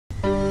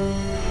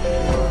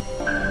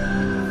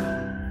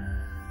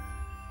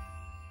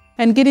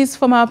And Guinea's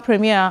former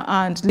premier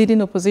and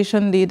leading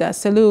opposition leader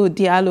Cellou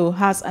Diallo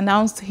has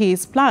announced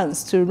his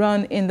plans to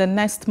run in the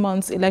next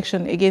month's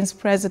election against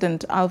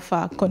President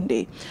Alpha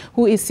Conde,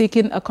 who is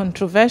seeking a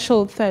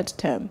controversial third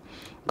term.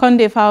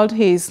 Conde filed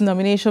his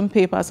nomination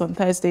papers on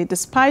Thursday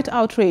despite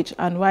outrage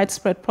and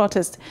widespread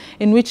protest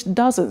in which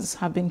dozens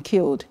have been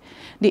killed.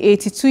 The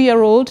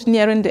 82-year-old,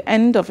 nearing the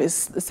end of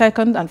his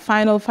second and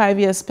final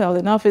 5-year spell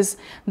in office,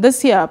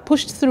 this year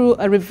pushed through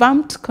a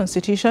revamped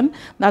constitution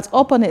that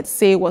opponents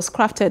say was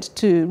crafted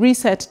to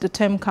reset the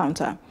term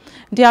counter.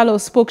 Diallo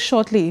spoke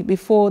shortly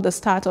before the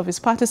start of his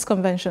party's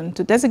convention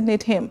to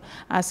designate him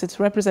as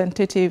its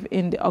representative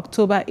in the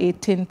October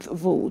 18th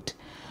vote.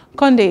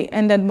 Conde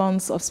ended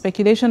months of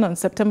speculation on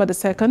September the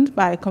 2nd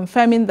by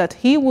confirming that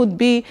he would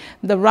be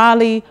the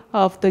rally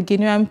of the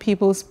Guinean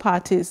People's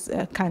Party's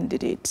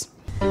candidate.